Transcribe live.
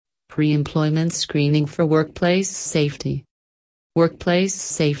Pre-employment screening for workplace safety. Workplace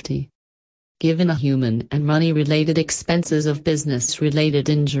safety. Given a human and money-related expenses of business-related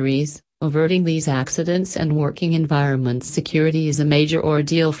injuries, averting these accidents and working environment security is a major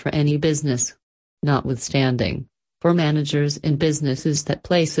ordeal for any business. Notwithstanding, for managers in businesses that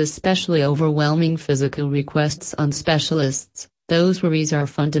place especially overwhelming physical requests on specialists, those worries are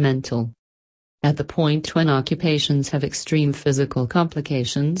fundamental. At the point when occupations have extreme physical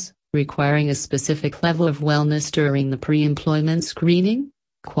complications, requiring a specific level of wellness during the pre-employment screening,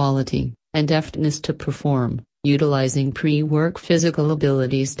 quality, and deftness to perform, utilizing pre-work physical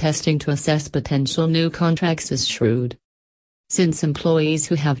abilities testing to assess potential new contracts is shrewd. Since employees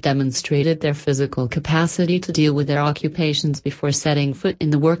who have demonstrated their physical capacity to deal with their occupations before setting foot in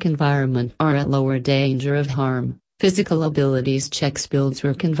the work environment are at lower danger of harm, physical abilities checks builds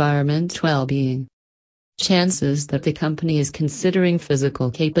work environment well-being. Chances that the company is considering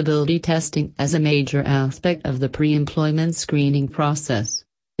physical capability testing as a major aspect of the pre-employment screening process.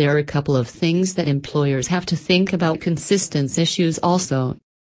 There are a couple of things that employers have to think about. Consistent issues also.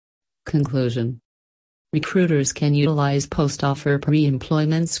 Conclusion. Recruiters can utilize post-offer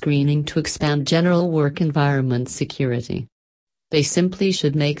pre-employment screening to expand general work environment security. They simply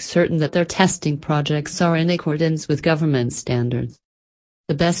should make certain that their testing projects are in accordance with government standards.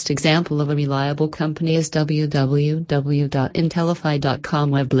 The best example of a reliable company is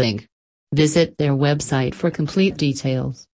www.intellify.com web link. Visit their website for complete details.